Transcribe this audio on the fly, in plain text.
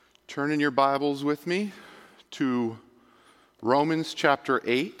Turn in your Bibles with me to Romans chapter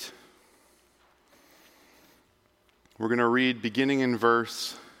 8. We're going to read beginning in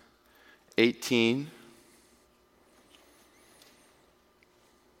verse 18.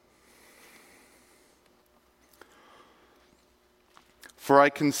 For I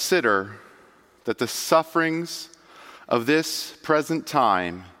consider that the sufferings of this present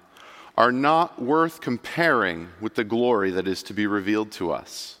time are not worth comparing with the glory that is to be revealed to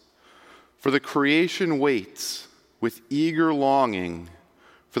us. For the creation waits with eager longing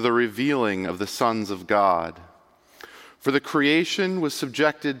for the revealing of the sons of God. For the creation was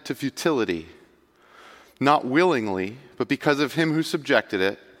subjected to futility, not willingly, but because of him who subjected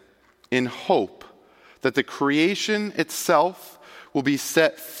it, in hope that the creation itself will be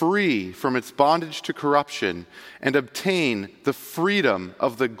set free from its bondage to corruption and obtain the freedom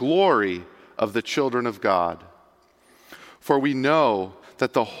of the glory of the children of God. For we know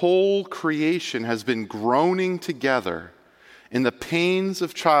that the whole creation has been groaning together in the pains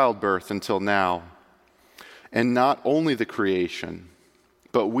of childbirth until now. And not only the creation,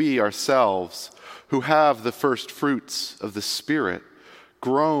 but we ourselves, who have the first fruits of the Spirit,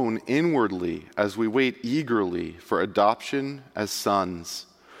 groan inwardly as we wait eagerly for adoption as sons,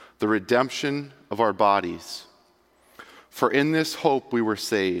 the redemption of our bodies. For in this hope we were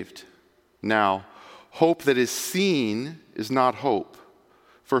saved. Now, hope that is seen is not hope,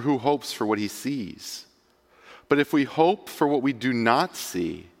 for who hopes for what he sees? But if we hope for what we do not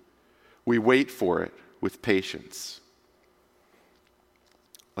see, we wait for it with patience.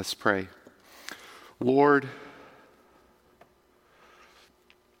 Let's pray. Lord,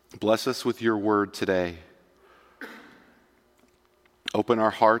 bless us with your word today. Open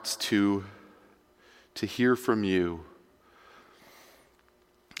our hearts to hear from you,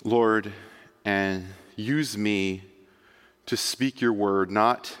 Lord, and use me to speak your word,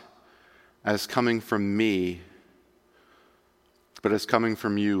 not as coming from me, but as coming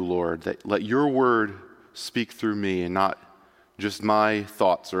from you, Lord. That let your word speak through me and not just my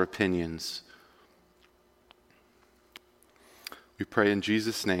thoughts or opinions. We pray in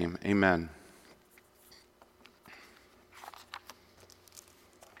Jesus' name, amen.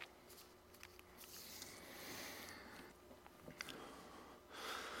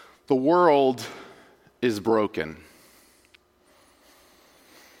 The world is broken.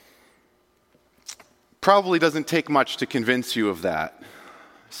 Probably doesn't take much to convince you of that,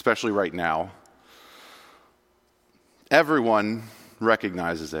 especially right now. Everyone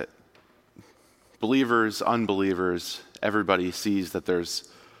recognizes it. Believers, unbelievers, everybody sees that there's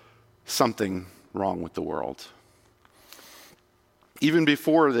something wrong with the world. Even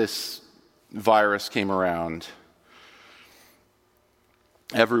before this virus came around,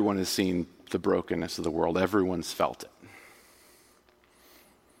 everyone has seen the brokenness of the world. Everyone's felt it.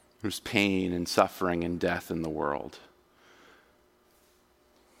 There's pain and suffering and death in the world.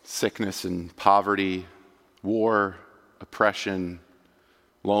 Sickness and poverty, war, oppression,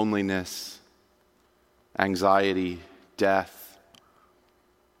 loneliness, anxiety, death.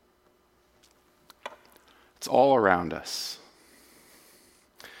 It's all around us.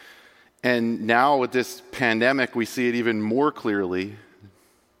 And now with this pandemic, we see it even more clearly.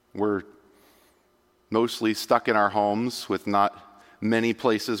 We're mostly stuck in our homes with not many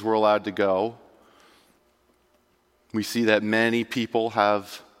places we're allowed to go. We see that many people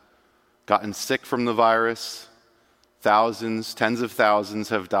have gotten sick from the virus. Thousands, tens of thousands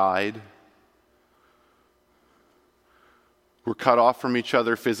have died. We're cut off from each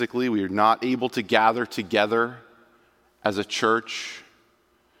other physically. We are not able to gather together as a church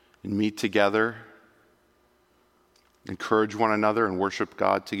and meet together, encourage one another, and worship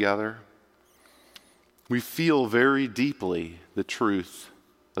God together. We feel very deeply the truth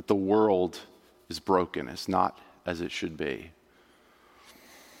that the world is broken. It's not as it should be.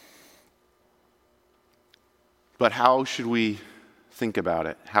 But how should we think about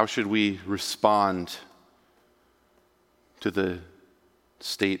it? How should we respond to the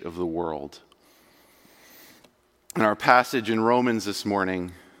state of the world? In our passage in Romans this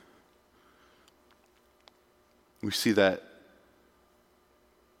morning, we see that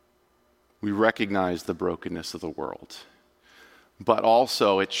we recognize the brokenness of the world, but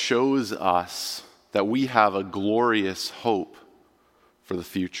also it shows us that we have a glorious hope for the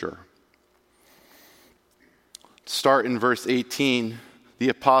future. Start in verse 18. The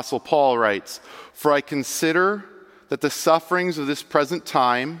Apostle Paul writes, "For I consider that the sufferings of this present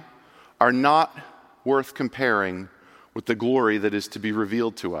time are not worth comparing with the glory that is to be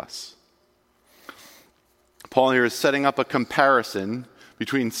revealed to us." Paul here is setting up a comparison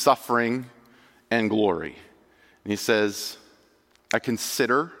between suffering and glory. And he says, I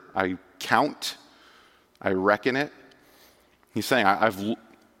I count, I reckon it. He's saying, I've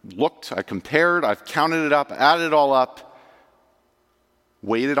looked, I compared, I've counted it up, added it all up,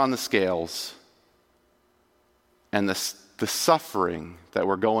 weighed it on the scales, and the suffering that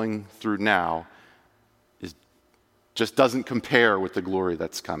we're going through now just doesn't compare with the glory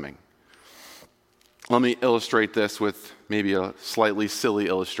that's coming. Let me illustrate this with maybe a slightly silly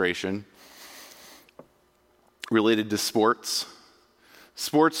illustration related to sports.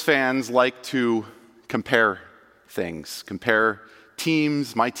 Sports fans like to compare things, compare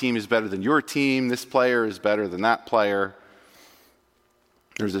teams. My team is better than your team. This player is better than that player.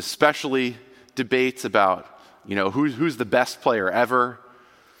 There's especially debates about, who's the best player ever,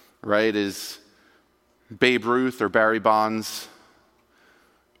 right? Is Babe Ruth or Barry Bonds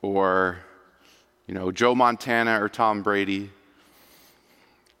or, Joe Montana or Tom Brady?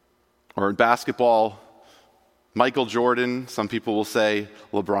 Or in basketball, Michael Jordan, some people will say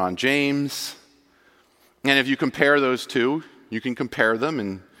LeBron James. And if you compare those two, you can compare them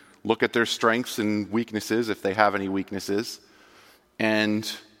and look at their strengths and weaknesses, if they have any weaknesses, and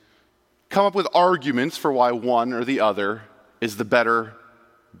come up with arguments for why one or the other is the better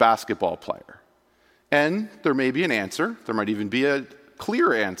basketball player. And there may be an answer. There might even be a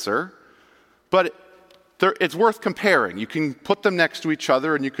clear answer. But it's worth comparing. You can put them next to each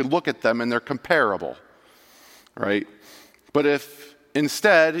other and you can look at them and they're comparable, right? But if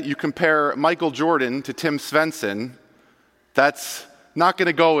instead you compare Michael Jordan to Tim Svensson, that's not going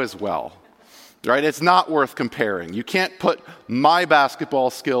to go as well, right? It's not worth comparing. You can't put my basketball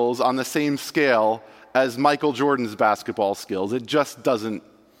skills on the same scale as Michael Jordan's basketball skills. It just doesn't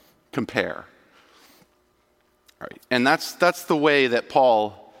compare. Right. And that's the way that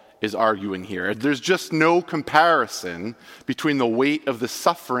Paul is arguing here. There's just no comparison between the weight of the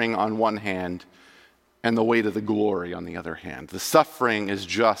suffering on one hand and the weight of the glory on the other hand. The suffering is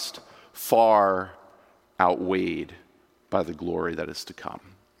just far outweighed by the glory that is to come.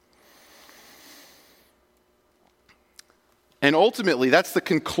 And ultimately, that's the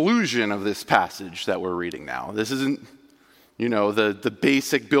conclusion of this passage that we're reading now. This isn't the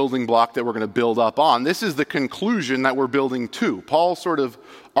basic building block that we're going to build up on. This is the conclusion that we're building to. Paul sort of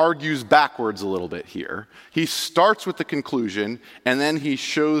argues backwards a little bit here. He starts with the conclusion, and then he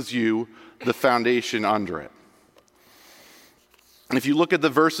shows you the foundation under it. And if you look at the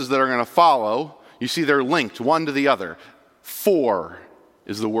verses that are going to follow, you see they're linked one to the other. For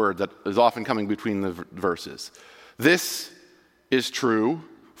is the word that is often coming between the verses. This is true.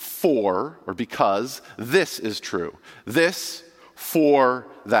 For, or because, this is true. This, for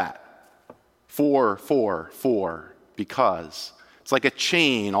that. For, because. It's like a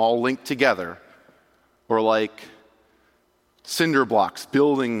chain all linked together. Or like cinder blocks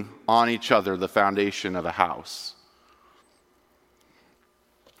building on each other the foundation of a house.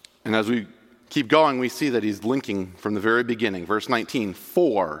 And as we keep going, we see that he's linking from the very beginning. Verse 19,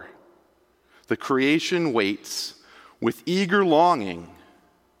 for the creation waits with eager longing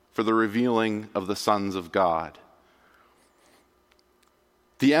for the revealing of the sons of God.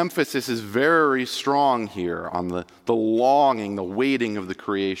 The emphasis is very strong here on the longing, the waiting of the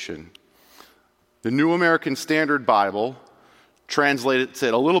creation. The New American Standard Bible translates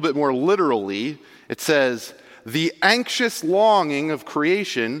it a little bit more literally. It says, the anxious longing of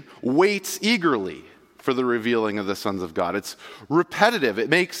creation waits eagerly for the revealing of the sons of God. It's repetitive. It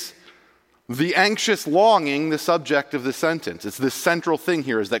makes the anxious longing the subject of the sentence. It's the central thing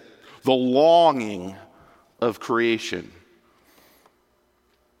here, is that the longing of creation.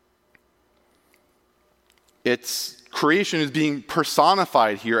 Creation is being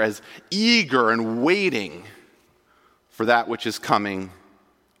personified here as eager and waiting for that which is coming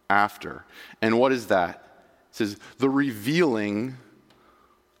after. And what is that? It says, the revealing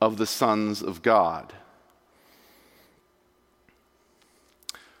of the sons of God.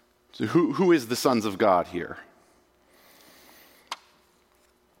 So who is the sons of God here?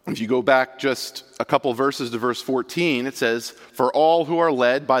 If you go back just a couple verses to verse 14, it says, for all who are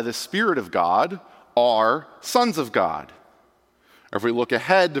led by the Spirit of God are sons of God. Or if we look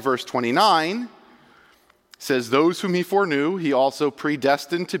ahead to verse 29, it says, those whom he foreknew, he also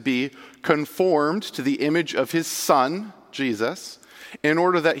predestined to be conformed to the image of his Son, Jesus, in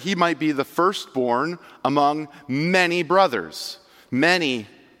order that he might be the firstborn among many brothers, many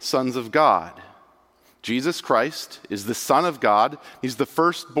sons of God. Jesus Christ is the Son of God. He's the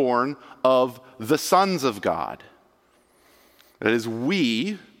firstborn of the sons of God. That is,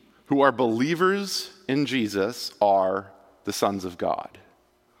 we who are believers in Jesus are the sons of God.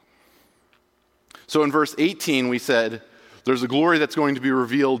 So in verse 18, we said there's a glory that's going to be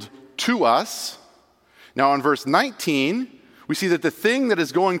revealed to us. Now in verse 19, we see that the thing that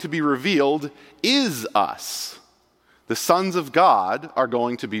is going to be revealed is us. The sons of God are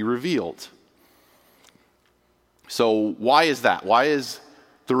going to be revealed. So why is that? Why is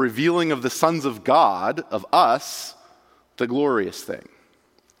the revealing of the sons of God, of us, the glorious thing?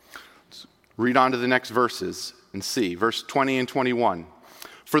 Let's read on to the next verses and see. Verse 20 and 21.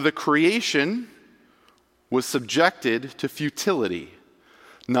 For the creation was subjected to futility,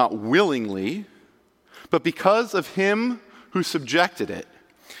 not willingly, but because of him who subjected it,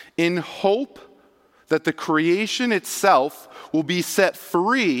 in hope that the creation itself will be set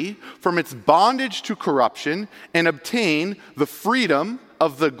free from its bondage to corruption and obtain the freedom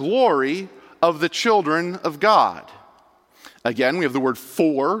of the glory of the children of God. Again, we have the word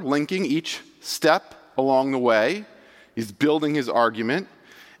for linking each step along the way. He's building his argument.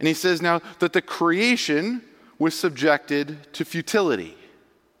 And he says now that the creation was subjected to futility.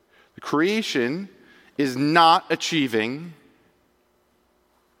 The creation is not achieving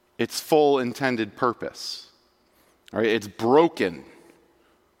its full intended purpose. All right, it's broken.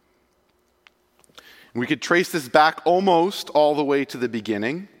 We could trace this back almost all the way to the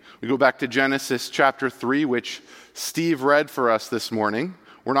beginning. We go back to Genesis chapter 3, which Steve read for us this morning.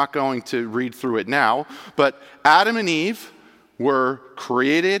 We're not going to read through it now, but Adam and Eve were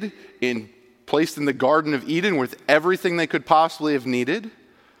created and placed in the Garden of Eden with everything they could possibly have needed,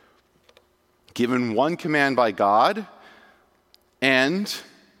 given one command by God, and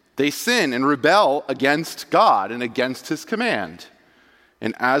they sin and rebel against God and against his command.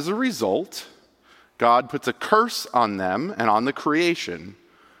 And as a result, God puts a curse on them and on the creation,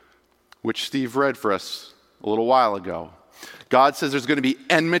 which Steve read for us a little while ago. God says there's going to be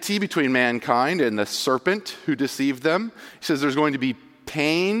enmity between mankind and the serpent who deceived them. He says there's going to be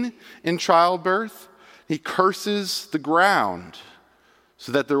pain in childbirth. He curses the ground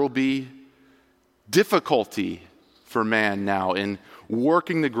so that there will be difficulty for man now in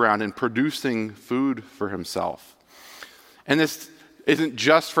working the ground and producing food for himself. And this isn't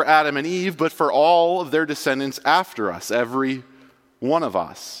just for Adam and Eve, but for all of their descendants after us, every one of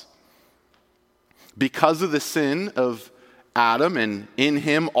us. Because of the sin of Adam and in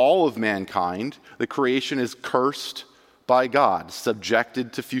him all of mankind, the creation is cursed by God,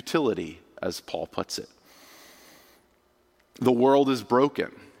 subjected to futility, as Paul puts it. The world is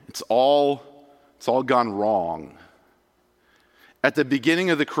broken. It's all gone wrong. At the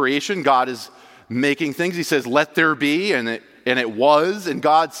beginning of the creation, God is making things. He says, let there be, and it was, and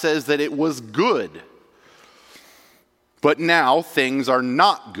God says that it was good. But now things are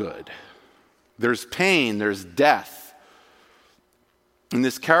not good. There's pain, there's death. And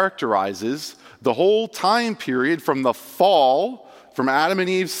this characterizes the whole time period from the fall, from Adam and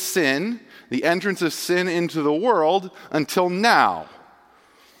Eve's sin, the entrance of sin into the world, until now.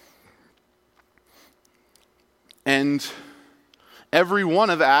 And every one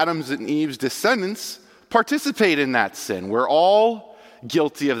of Adam's and Eve's descendants participate in that sin. We're all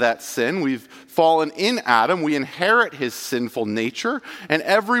guilty of that sin. We've fallen in Adam. We inherit his sinful nature, and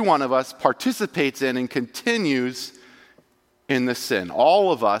every one of us participates in and continues in the sin.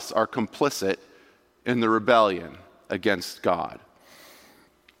 All of us are complicit in the rebellion against God.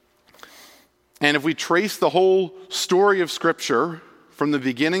 And if we trace the whole story of Scripture from the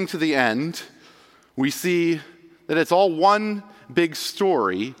beginning to the end, we see that it's all one big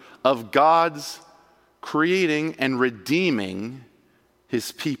story of God's creating and redeeming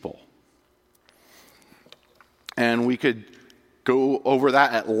his people. And we could go over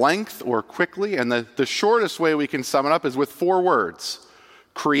that at length or quickly, and the shortest way we can sum it up is with 4 words: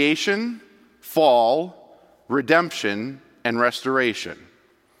 creation, fall, redemption, and restoration.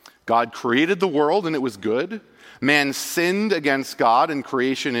 God created the world and it was good. Man sinned against God and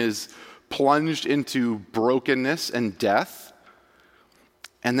creation is plunged into brokenness and death.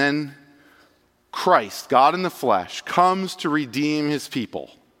 And then Christ, God in the flesh, comes to redeem his people.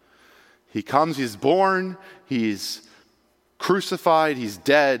 He comes, he's born, he's crucified, he's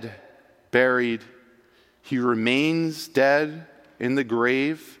dead, buried. He remains dead in the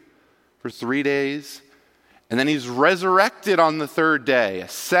grave for 3 days. And then he's resurrected on the 3rd day,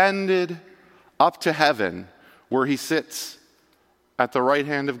 ascended up to heaven, where he sits at the right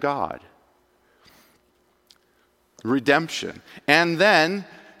hand of God. Redemption. And then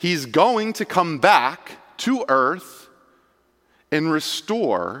he's going to come back to earth and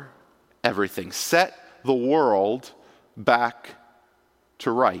restore everything, set the world back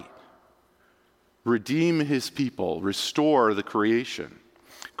to right. Redeem his people, restore the creation.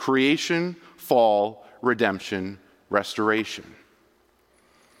 Creation, fall, redemption, restoration.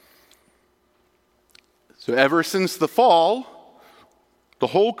 So ever since the fall, the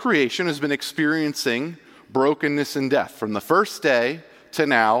whole creation has been experiencing brokenness and death from the first day to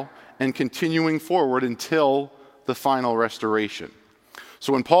now and continuing forward until the final restoration.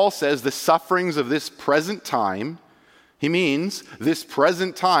 So when Paul says the sufferings of this present time, he means this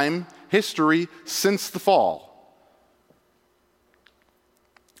present time history since the fall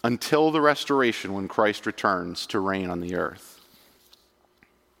until the restoration when Christ returns to reign on the earth.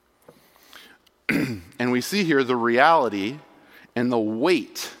 And we see here the reality and the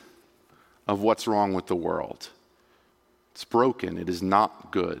weight of what's wrong with the world. It's broken. It is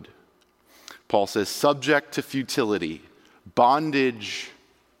not good. Paul says, subject to futility, bondage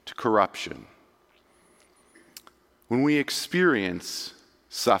to corruption. When we experience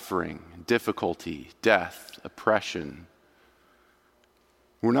suffering, difficulty, death, oppression,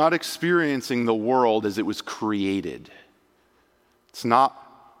 we're not experiencing the world as it was created. It's not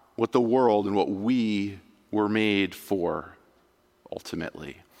what the world and what we were made for,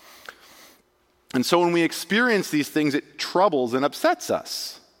 ultimately. And so when we experience these things, it troubles and upsets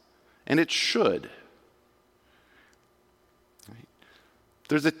us. And it should.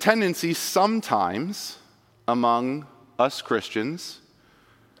 There's a tendency sometimes among us Christians,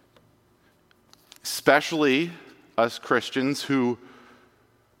 especially us Christians who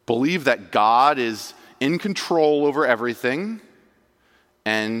believe that God is in control over everything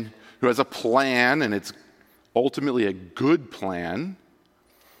and who has a plan, and it's ultimately a good plan.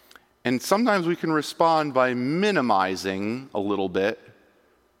 And sometimes we can respond by minimizing a little bit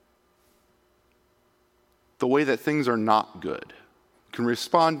the way that things are not good. We can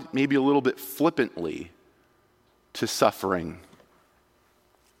respond maybe a little bit flippantly to suffering.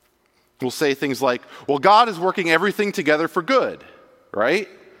 We'll say things like, well, God is working everything together for good, right?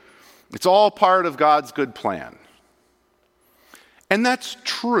 It's all part of God's good plan. And that's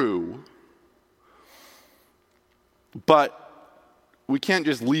true, but we can't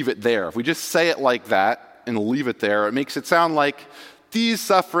just leave it there. If we just say it like that and leave it there, it makes it sound like these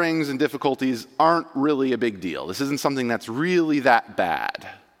sufferings and difficulties aren't really a big deal. This isn't something that's really that bad.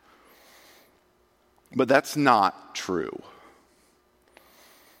 But that's not true.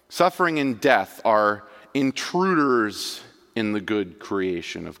 Suffering and death are intruders in the good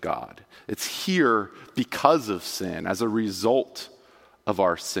creation of God. It's here because of sin, as a result of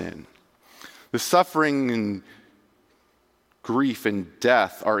our sin. The suffering and grief and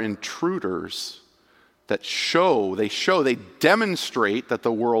death are intruders that they demonstrate that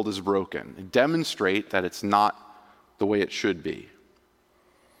the world is broken. They demonstrate that it's not the way it should be.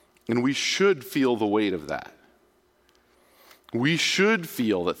 And we should feel the weight of that. We should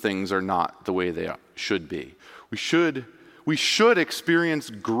feel that things are not the way they should be. We should experience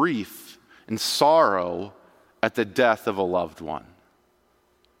grief and sorrow at the death of a loved one.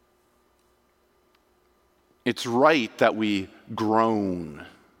 It's right that we groan,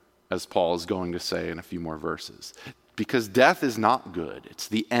 as Paul is going to say in a few more verses, because death is not good. It's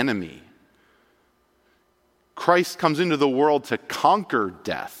the enemy. Christ comes into the world to conquer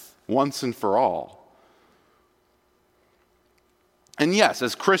death once and for all. And yes,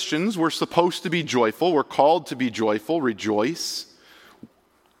 as Christians, we're supposed to be joyful. We're called to be joyful, rejoice.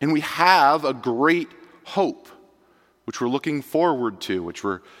 And we have a great hope, which we're looking forward to, which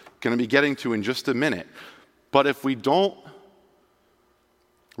we're going to be getting to in just a minute. But if we don't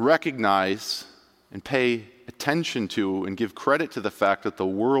recognize and pay attention to and give credit to the fact that the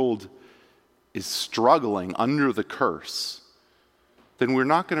world is struggling under the curse, then we're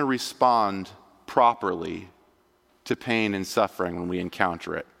not going to respond properly to pain and suffering when we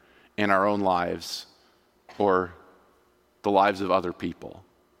encounter it in our own lives or the lives of other people.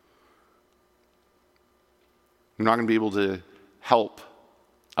 We're not going to be able to help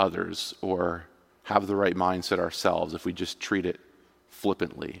others or have the right mindset ourselves if we just treat it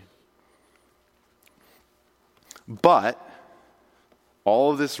flippantly. But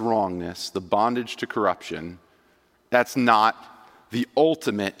all of this wrongness, the bondage to corruption, that's not the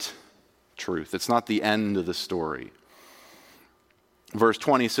ultimate truth. It's not the end of the story. Verse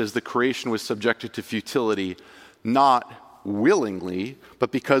 20 says, the creation was subjected to futility, not willingly,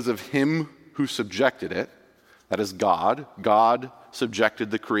 but because of him who subjected it. That is God. God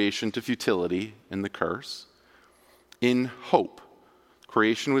subjected the creation to futility in the curse in hope.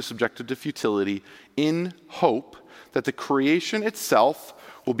 Creation was subjected to futility in hope that the creation itself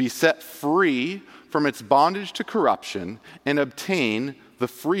will be set free from its bondage to corruption and obtain the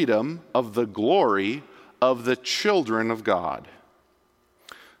freedom of the glory of the children of God.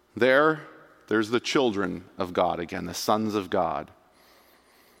 There's the children of God again, the sons of God.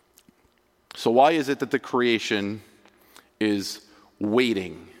 So why is it that the creation is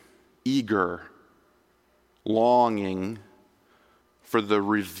waiting, eager, longing for the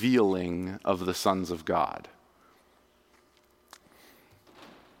revealing of the sons of God.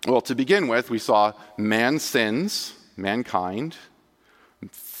 Well, to begin with, we saw man sins, mankind,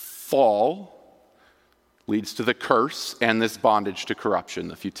 fall leads to the curse and this bondage to corruption,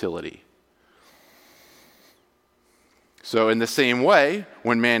 the futility. So in the same way,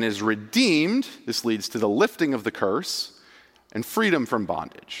 when man is redeemed, this leads to the lifting of the curse and freedom from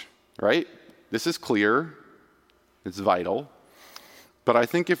bondage, right? This is clear. It's vital. But I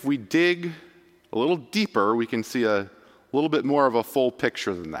think if we dig a little deeper, we can see a little bit more of a full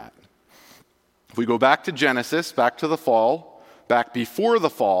picture than that. If we go back to Genesis, back to the fall, back before the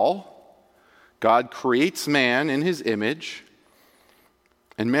fall, God creates man in his image,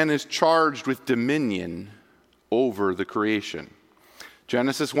 and man is charged with dominion over the creation.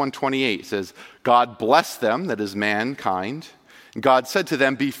 Genesis 1:28 says, God blessed them, that is mankind, and God said to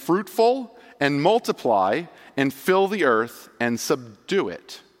them, be fruitful and multiply and fill the earth and subdue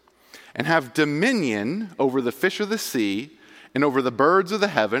it, and have dominion over the fish of the sea and over the birds of the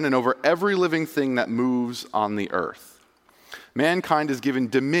heaven and over every living thing that moves on the earth. Mankind is given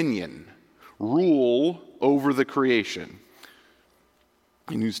dominion, rule over the creation.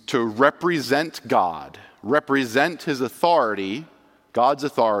 And he's to represent God, represent his authority, God's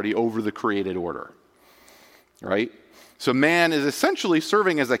authority over the created order. Right? So man is essentially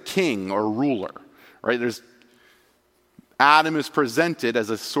serving as a king or ruler. Right? Adam is presented as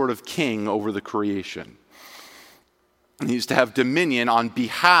a sort of king over the creation. He's to have dominion on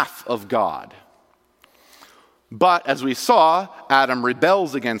behalf of God. But as we saw, Adam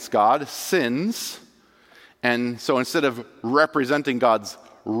rebels against God, sins, and so instead of representing God's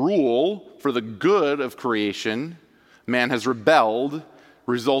rule for the good of creation, man has rebelled,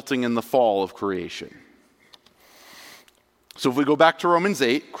 resulting in the fall of creation. So if we go back to Romans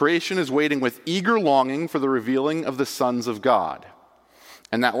 8, creation is waiting with eager longing for the revealing of the sons of God.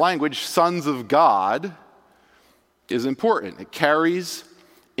 And that language, sons of God, is important. It carries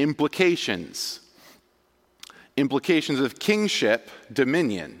implications. Implications of kingship,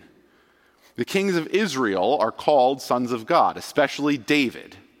 dominion. The kings of Israel are called sons of God, especially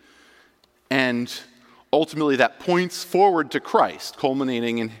David. And ultimately that points forward to Christ,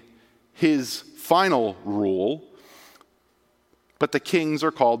 culminating in his final rule. But the kings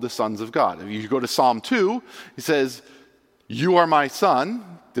are called the sons of God. If you go to Psalm 2, he says, you are my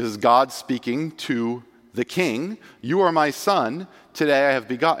son. This is God speaking to the king. You are my son. Today I have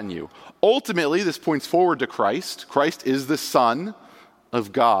begotten you. Ultimately, this points forward to Christ. Christ is the Son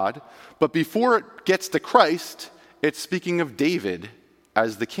of God. But before it gets to Christ, it's speaking of David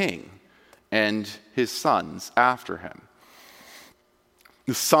as the king and his sons after him.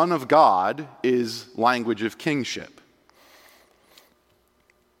 The Son of God is language of kingship.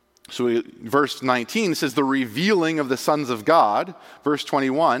 So verse 19 says, the revealing of the sons of God. Verse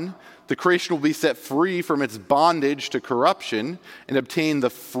 21, the creation will be set free from its bondage to corruption and obtain the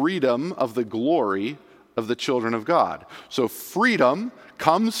freedom of the glory of the children of God. So freedom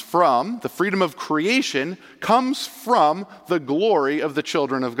comes from, the freedom of creation comes from the glory of the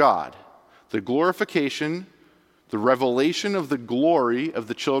children of God. The glorification, the revelation of the glory of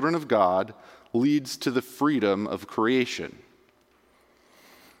the children of God leads to the freedom of creation.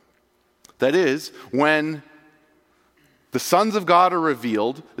 That is, when the sons of God are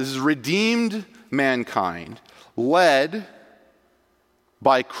revealed, this is redeemed mankind, led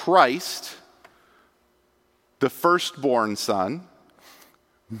by Christ, the firstborn son,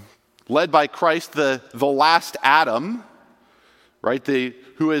 led by Christ, the last Adam, right?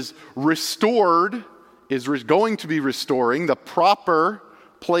 Who is restored, is going to be restoring the proper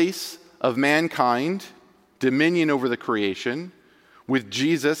place of mankind, dominion over the creation, with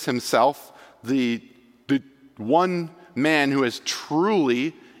Jesus himself, the one man who has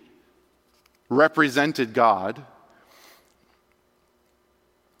truly represented God,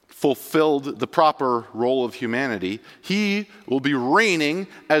 fulfilled the proper role of humanity. He will be reigning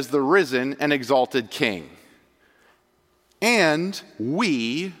as the risen and exalted king. And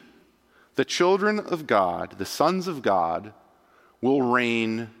we, the children of God, the sons of God, will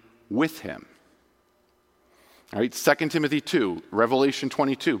reign with him. All right, 2 Timothy 2, Revelation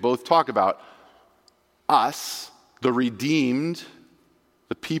 22, both talk about us, the redeemed,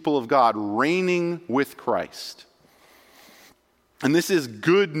 the people of God, reigning with Christ. And this is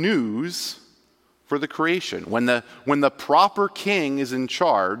good news for the creation. When the proper king is in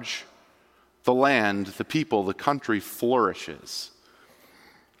charge, the land, the people, the country flourishes.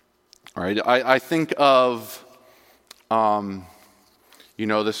 All right, I think of the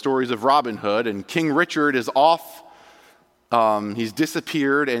stories of Robin Hood, and King Richard is off. He's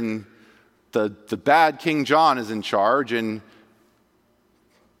disappeared, and the bad King John is in charge, and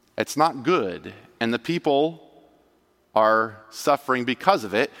It's not good. And the people are suffering because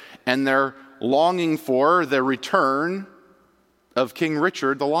of it, and they're longing for the return of King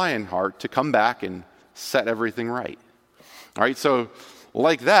Richard the Lionheart to come back and set everything right. All right, so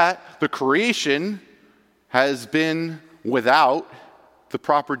like that, the creation has been without the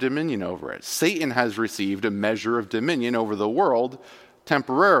proper dominion over it. Satan has received a measure of dominion over the world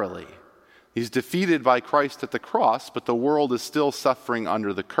temporarily. He's defeated by Christ at the cross, but the world is still suffering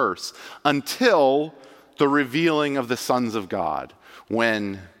under the curse until the revealing of the sons of God,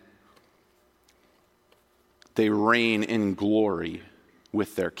 when they reign in glory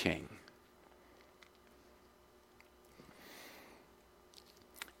with their King.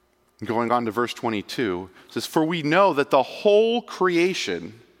 Going on to verse 22, it says, "For we know that the whole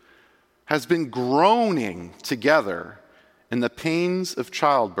creation has been groaning together in the pains of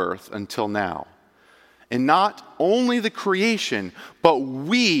childbirth until now. And not only the creation, but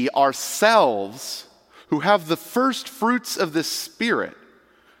we ourselves, who have the first fruits of the Spirit,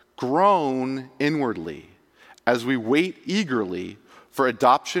 groan inwardly as we wait eagerly for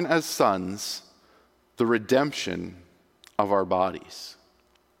adoption as sons, the redemption of our bodies.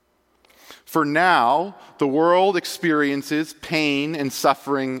 For now, the world experiences pain and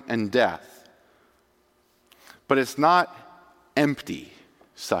suffering and death. But it's not empty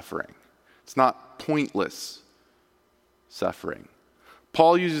suffering. It's not pointless suffering.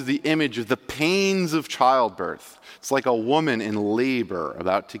 Paul uses the image of the pains of childbirth. It's like a woman in labor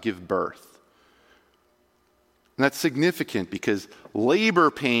about to give birth. And that's significant because labor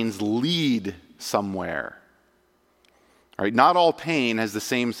pains lead somewhere. All right, not all pain has the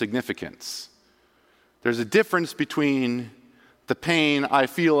same significance. There's a difference between the pain I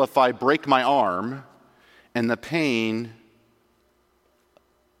feel if I break my arm and the pain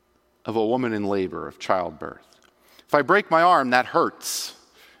of a woman in labor, of childbirth. If I break my arm, that hurts,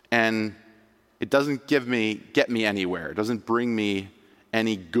 and it doesn't get me anywhere. It doesn't bring me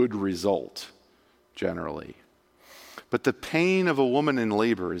any good result, generally. But the pain of a woman in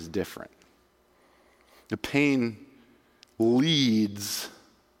labor is different. The pain leads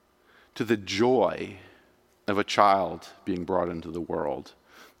to the joy of a child being brought into the world,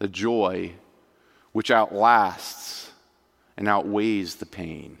 the joy which outlasts and outweighs the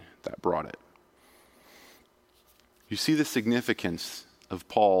pain that brought it. You see the significance of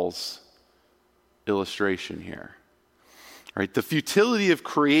Paul's illustration here. Right? The futility of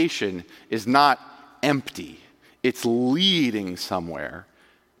creation is not empty. It's leading somewhere.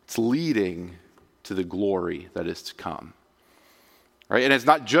 It's leading to the glory that is to come. Right? And it's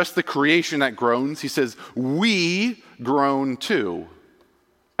not just the creation that groans. He says, we groan too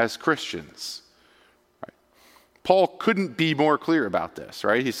as Christians. Right? Paul couldn't be more clear about this,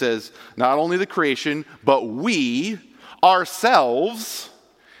 right? He says, not only the creation, but we ourselves,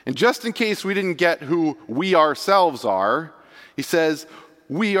 and just in case we didn't get who we ourselves are, he says,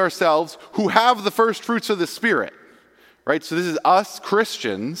 we ourselves who have the first fruits of the Spirit. Right? So this is us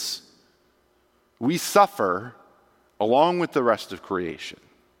Christians. We suffer along with the rest of creation.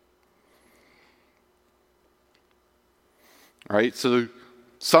 All right, so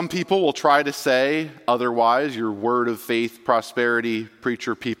some people will try to say otherwise. Your word of faith, prosperity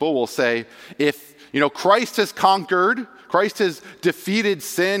preacher people will say, if Christ has conquered, Christ has defeated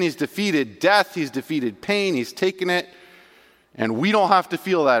sin, he's defeated death, he's defeated pain, he's taken it, and we don't have to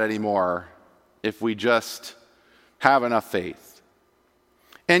feel that anymore if we just have enough faith.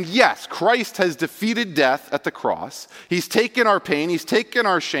 And yes, Christ has defeated death at the cross. He's taken our pain, he's taken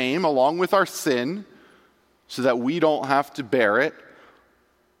our shame along with our sin so that we don't have to bear it.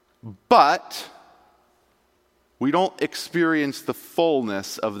 But we don't experience the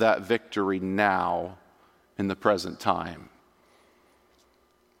fullness of that victory now in the present time.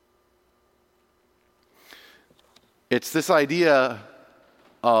 It's this idea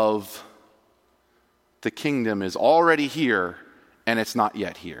of the kingdom is already here and it's not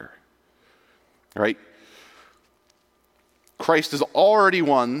yet here. Right? Christ has already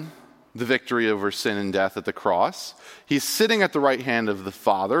won the victory over sin and death at the cross. He's sitting at the right hand of the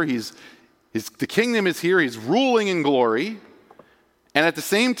Father. The kingdom is here. He's ruling in glory. And at the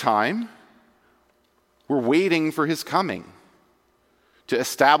same time, we're waiting for his coming to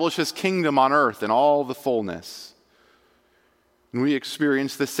establish his kingdom on earth in all the fullness. And we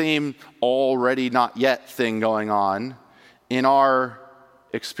experience the same already not yet thing going on in our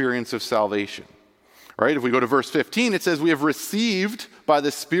experience of salvation. Right? If we go to verse 15, it says, we have received by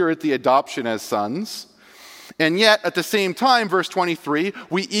the Spirit the adoption as sons. And yet, at the same time, verse 23,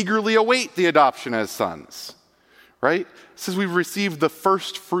 we eagerly await the adoption as sons. Right? It says we've received the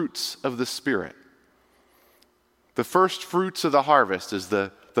first fruits of the Spirit. The first fruits of the harvest is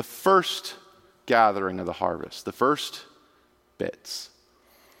the first gathering of the harvest, the first bits.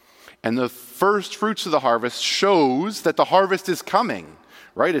 And the first fruits of the harvest shows that the harvest is coming,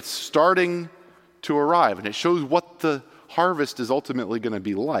 right? It's starting to arrive, and it shows what the harvest is ultimately going to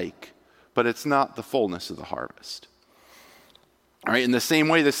be like, but it's not the fullness of the harvest. All right, in the same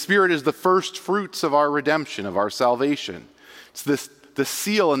way, the Spirit is the first fruits of our redemption, of our salvation. It's the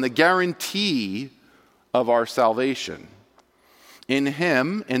seal and the guarantee of our salvation. In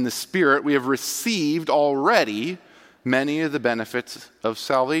Him, in the Spirit, we have received already many of the benefits of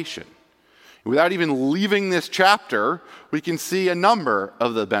salvation. Without even leaving this chapter, we can see a number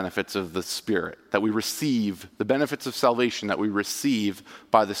of the benefits of the Spirit that we receive, the benefits of salvation that we receive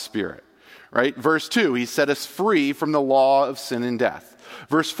by the Spirit. Right? Verse 2, He set us free from the law of sin and death.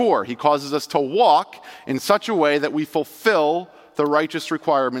 Verse 4, He causes us to walk in such a way that we fulfill the righteous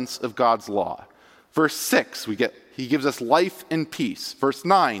requirements of God's law. Verse 6, He gives us life and peace. Verse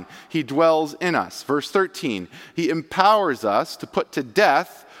 9, He dwells in us. Verse 13, He empowers us to put to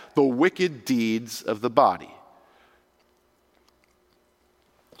death the wicked deeds of the body.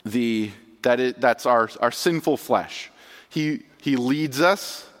 That's our sinful flesh. He leads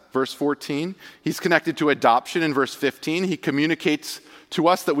us, verse 14. He's connected to adoption in verse 15. He communicates to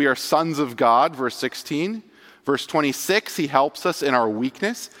us that we are sons of God, verse 16. Verse 26, He helps us in our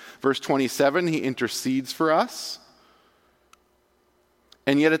weakness. Verse 27, He intercedes for us.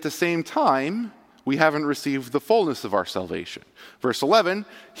 And yet at the same time, we haven't received the fullness of our salvation. Verse 11,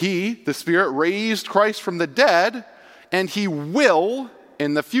 He, the Spirit, raised Christ from the dead, and He will,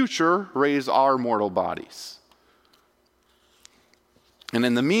 in the future, raise our mortal bodies. And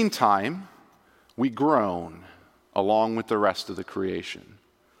in the meantime, we groan along with the rest of the creation.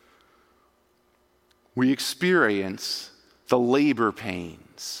 We experience the labor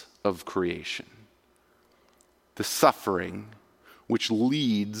pains of creation, the suffering which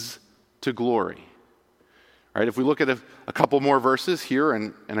leads to glory. All right, if we look at a couple more verses here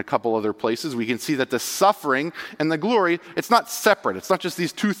and a couple other places, we can see that the suffering and the glory, it's not separate. It's not just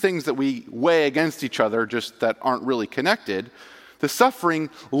these two things that we weigh against each other, just that aren't really connected. The suffering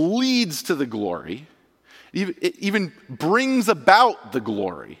leads to the glory. It even brings about the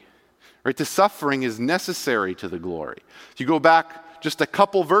glory. Right? The suffering is necessary to the glory. If you go back just a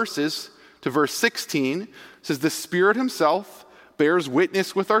couple verses to verse 16, it says, the Spirit Himself bears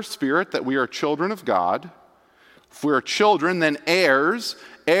witness with our spirit that we are children of God. If we are children, then heirs,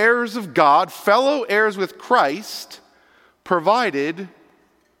 heirs of God, fellow heirs with Christ, provided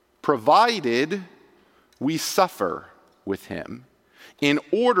we suffer with Him, in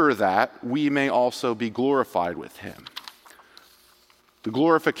order that we may also be glorified with Him. The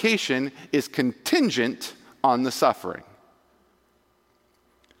glorification is contingent on the suffering.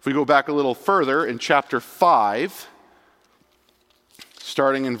 If we go back a little further in chapter 5,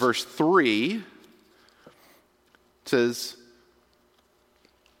 starting in verse 3, it says,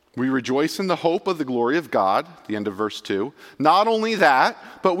 we rejoice in the hope of the glory of God, the end of verse 2. Not only that,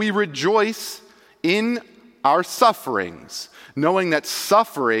 but we rejoice in our sufferings, knowing that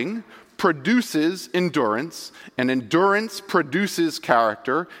suffering produces endurance, and endurance produces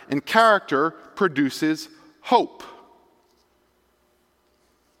character, and character produces hope.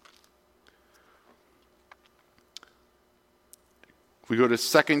 If we go to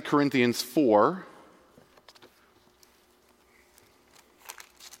 2 Corinthians 4,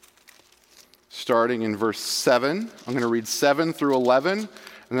 starting in verse 7, I'm going to read 7 through 11,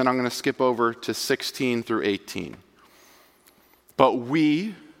 and then I'm going to skip over to 16 through 18. But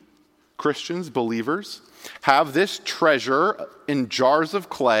we, Christians, believers, have this treasure in jars of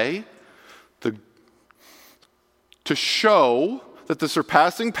clay to show that the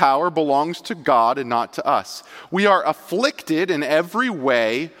surpassing power belongs to God and not to us. We are afflicted in every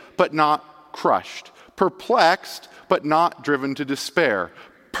way, but not crushed, perplexed, but not driven to despair,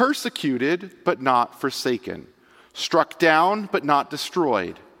 persecuted, but not forsaken, struck down, but not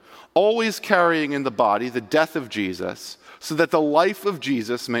destroyed, always carrying in the body the death of Jesus, so that the life of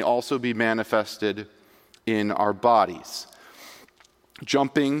Jesus may also be manifested in our bodies.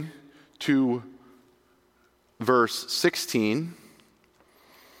 Jumping to verse 16.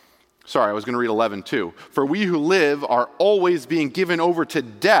 Sorry, I was going to read 11 too. For we who live are always being given over to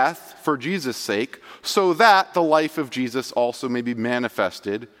death for Jesus' sake, so that the life of Jesus also may be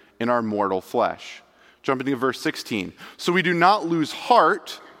manifested in our mortal flesh. Jumping to verse 16. So we do not lose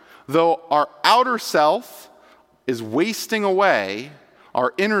heart, though our outer self is wasting away,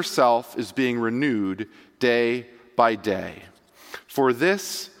 our inner self is being renewed day by day. For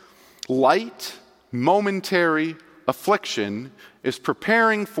this light, momentary affliction is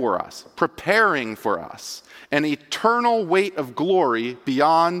preparing for us an eternal weight of glory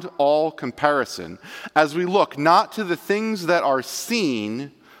beyond all comparison as we look not to the things that are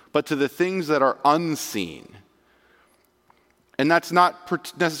seen, but to the things that are unseen. And that's not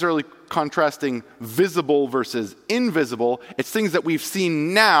necessarily contrasting visible versus invisible. It's things that we've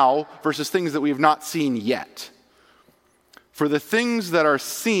seen now versus things that we have not seen yet. For the things that are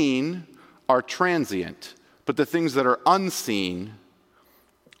seen are transient, but the things that are unseen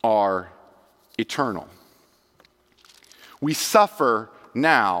are eternal. We suffer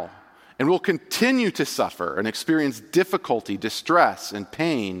now, and will continue to suffer and experience difficulty, distress, and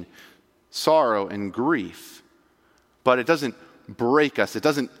pain, sorrow, and grief. But it doesn't break us. It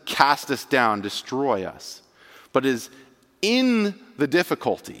doesn't cast us down, destroy us. But is in the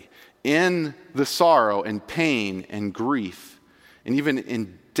difficulty, in the sorrow and pain and grief, and even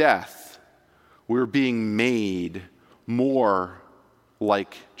in death, we're being made more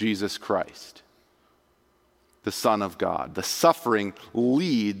like Jesus Christ, the Son of God. The suffering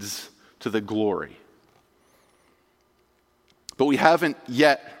leads to the glory. But we haven't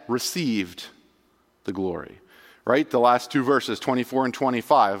yet received the glory. Right? The last two verses, 24 and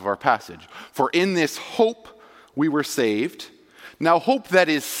 25 of our passage. For in this hope we were saved. Now hope that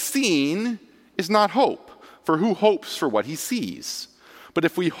is seen is not hope. For who hopes for what he sees? But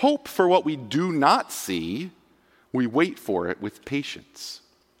if we hope for what we do not see, we wait for it with patience.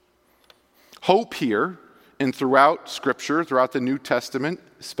 Hope here, and throughout Scripture, throughout the New Testament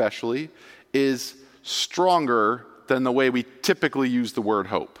especially, is stronger than the way we typically use the word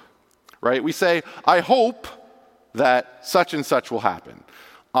hope. Right? We say, I hope that such and such will happen.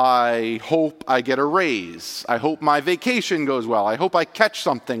 I hope I get a raise. I hope my vacation goes well. I hope I catch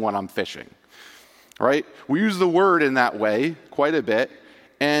something when I'm fishing. Right? We use the word in that way quite a bit.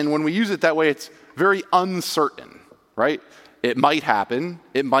 And when we use it that way, it's very uncertain. Right? It might happen.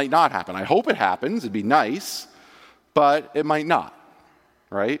 It might not happen. I hope it happens. It'd be nice. But it might not.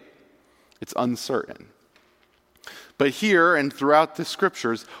 Right? It's uncertain. But here and throughout the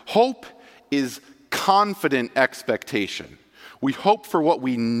Scriptures, hope is confident expectation. We hope for what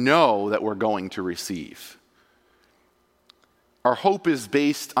we know that we're going to receive. Our hope is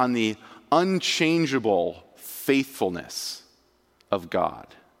based on the unchangeable faithfulness of God.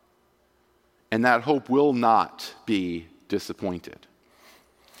 And that hope will not be disappointed.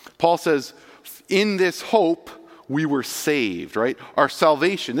 Paul says, in this hope, we were saved, right? Our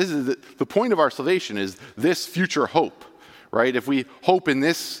salvation, this is the point of our salvation is this future hope, right? If we hope in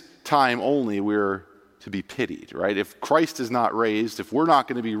this time only, we're to be pitied, right? If Christ is not raised, if we're not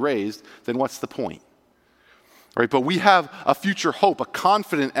going to be raised, then what's the point? Right? But we have a future hope, a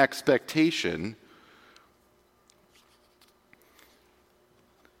confident expectation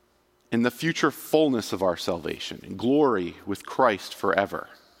in the future fullness of our salvation, in glory with Christ forever.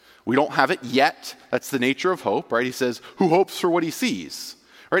 We don't have it yet. That's the nature of hope, right? He says, who hopes for what he sees?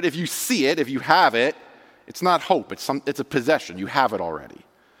 Right? If you see it, if you have it, it's not hope. It's a possession. You have it already.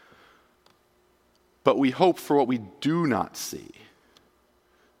 But we hope for what we do not see,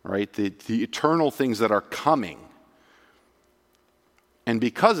 right? The eternal things that are coming. And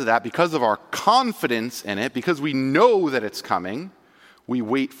because of that, because of our confidence in it, because we know that it's coming, we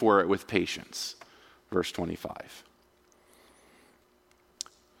wait for it with patience. Verse 25.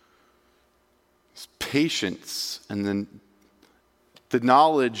 It's patience and then the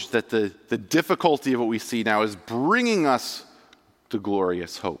knowledge that the difficulty of what we see now is bringing us the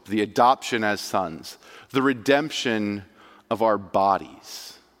glorious hope, the adoption as sons, the redemption of our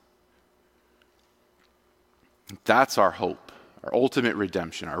bodies. That's our hope, our ultimate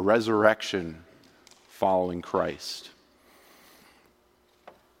redemption, our resurrection following Christ.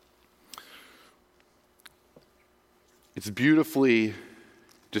 It's beautifully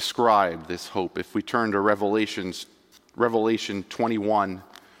described, this hope, if we turn to Revelation 21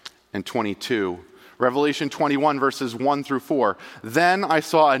 and 22. Revelation 21, verses 1 through 4. Then I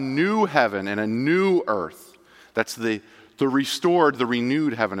saw a new heaven and a new earth. That's the restored, the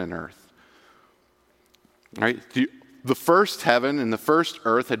renewed heaven and earth. Right? The first heaven and the first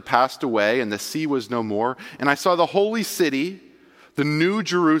earth had passed away, and the sea was no more. And I saw the holy city, the new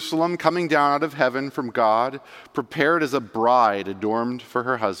Jerusalem, coming down out of heaven from God, prepared as a bride adorned for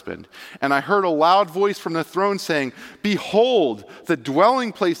her husband. And I heard a loud voice from the throne saying, behold, the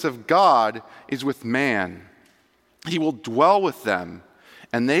dwelling place of God is with man. He will dwell with them,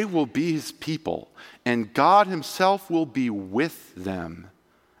 and they will be his people. And God himself will be with them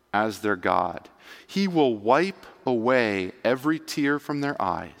as their God. He will wipe away every tear from their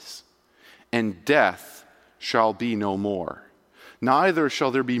eyes, and death shall be no more. Neither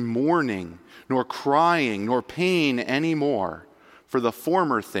shall there be mourning, nor crying, nor pain any more, for the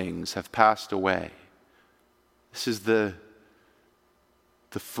former things have passed away. This is the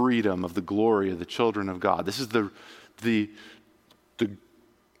freedom of the glory of the children of God. This is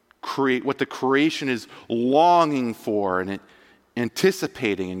what the creation is longing for and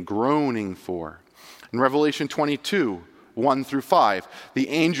anticipating and groaning for. In Revelation 22, 1 through 5, the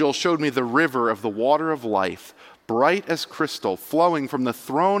angel showed me the river of the water of life, bright as crystal, flowing from the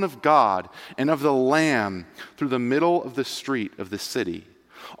throne of God and of the Lamb through the middle of the street of the city.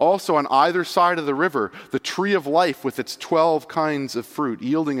 Also on either side of the river, the tree of life with its 12 kinds of fruit,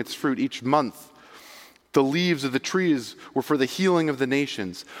 yielding its fruit each month. The leaves of the trees were for the healing of the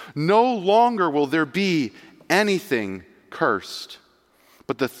nations. No longer will there be anything cursed,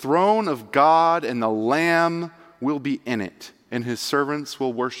 but the throne of God and the Lamb will be in it, and his servants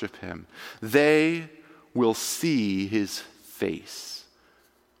will worship him. They will see his face,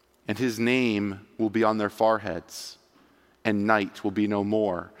 and his name will be on their foreheads, and night will be no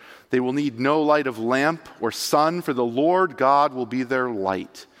more. They will need no light of lamp or sun, for the Lord God will be their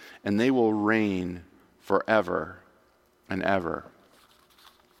light, and they will reign forever and ever.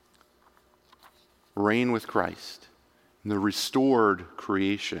 Reign with Christ in the restored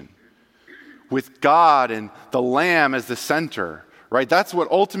creation, with God and the Lamb as the center, right? That's what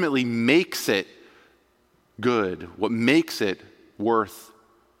ultimately makes it good, what makes it worth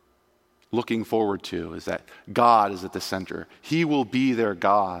looking forward to, is that God is at the center. He will be their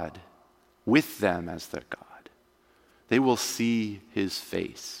God, with them as their God. They will see his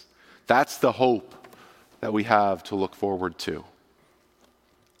face. That's the hope that we have to look forward to.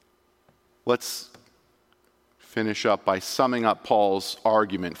 Let's finish up by summing up Paul's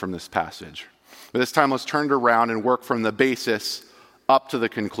argument from this passage. But this time, let's turn it around and work from the basis up to the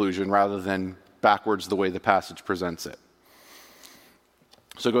conclusion rather than backwards the way the passage presents it.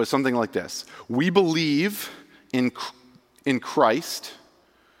 So it goes something like this. We believe in Christ.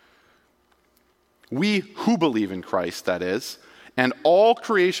 We who believe in Christ, that is, and all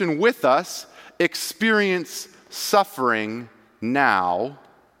creation with us experience suffering now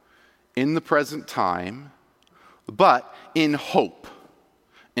in the present time, but in hope,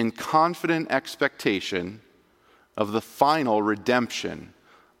 in confident expectation of the final redemption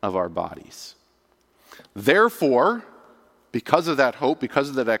of our bodies. Therefore, because of that hope, because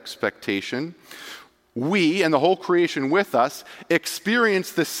of that expectation, we and the whole creation with us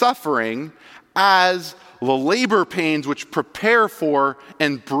experience the suffering as the labor pains which prepare for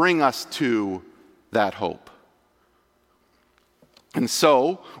and bring us to that hope. And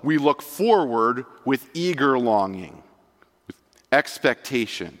so we look forward with eager longing, with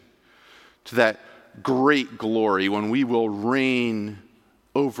expectation to that great glory when we will reign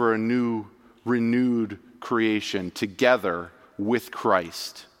over a new, renewed creation together with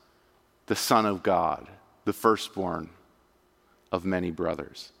Christ, the Son of God, the firstborn of many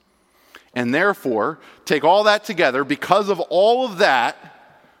brothers. And therefore, take all that together, because of all of that,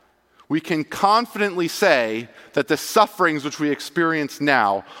 we can confidently say that the sufferings which we experience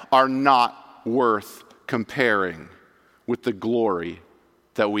now are not worth comparing with the glory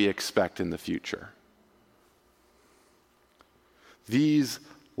that we expect in the future. These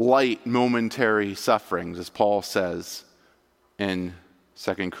light momentary sufferings, as Paul says in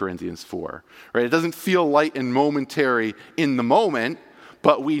 2 Corinthians 4, right? It doesn't feel light and momentary in the moment,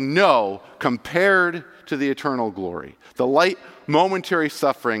 but we know compared to the eternal glory, the light momentary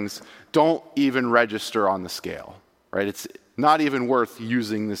sufferings don't even register on the scale, right? It's not even worth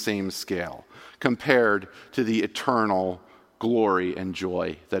using the same scale compared to the eternal glory and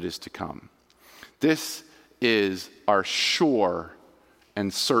joy that is to come. This is our sure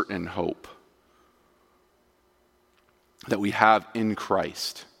and certain hope that we have in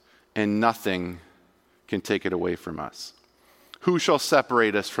Christ, and nothing can take it away from us. Who shall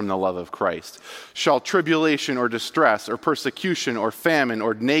separate us from the love of Christ? Shall tribulation or distress or persecution or famine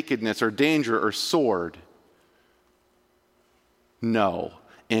or nakedness or danger or sword? No.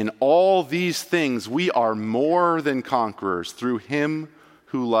 In all these things we are more than conquerors through him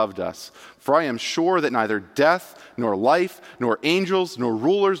who loved us. For I am sure that neither death, nor life, nor angels, nor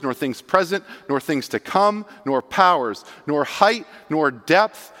rulers, nor things present, nor things to come, nor powers, nor height, nor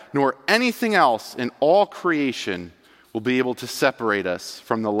depth, nor anything else in all creation will be able to separate us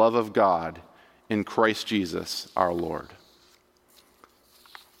from the love of God in Christ Jesus our Lord.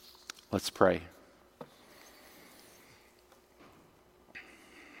 Let's pray.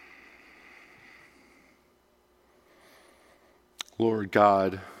 Lord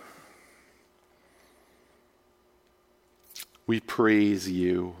God, we praise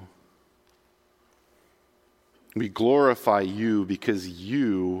you. We glorify you because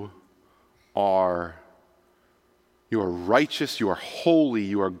you are You are righteous, you are holy,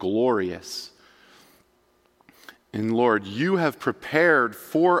 you are glorious. And Lord, you have prepared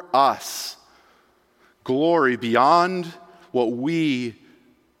for us glory beyond what we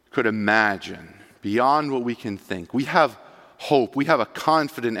could imagine, beyond what we can think. We have hope. We have a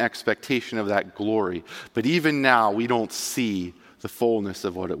confident expectation of that glory. But even now, we don't see the fullness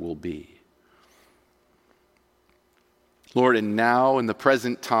of what it will be. Lord, and now in the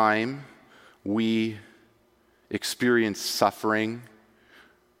present time, we experience suffering.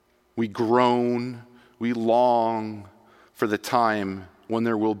 We groan. We long for the time when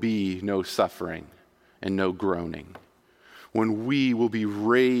there will be no suffering and no groaning. When we will be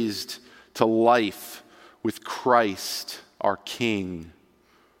raised to life with Christ, our King.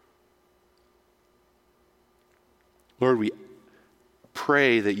 Lord, we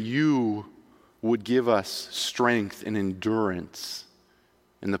pray that you would give us strength and endurance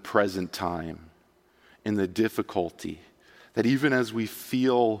in the present time, in the difficulty, that even as we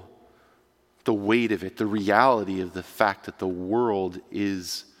feel the weight of it, the reality of the fact that the world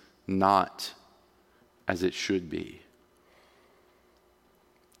is not as it should be,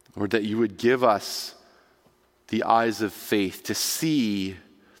 Lord, that you would give us the eyes of faith to see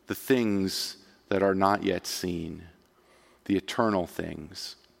the things that are not yet seen, the eternal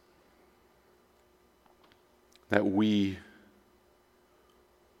things, that we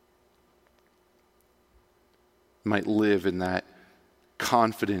might live in that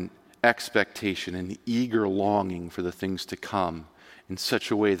confident expectation and eager longing for the things to come in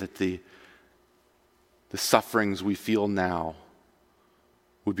such a way that the sufferings we feel now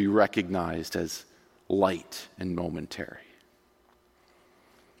would be recognized as light and momentary.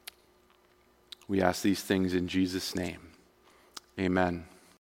 We ask these things in Jesus' name. Amen.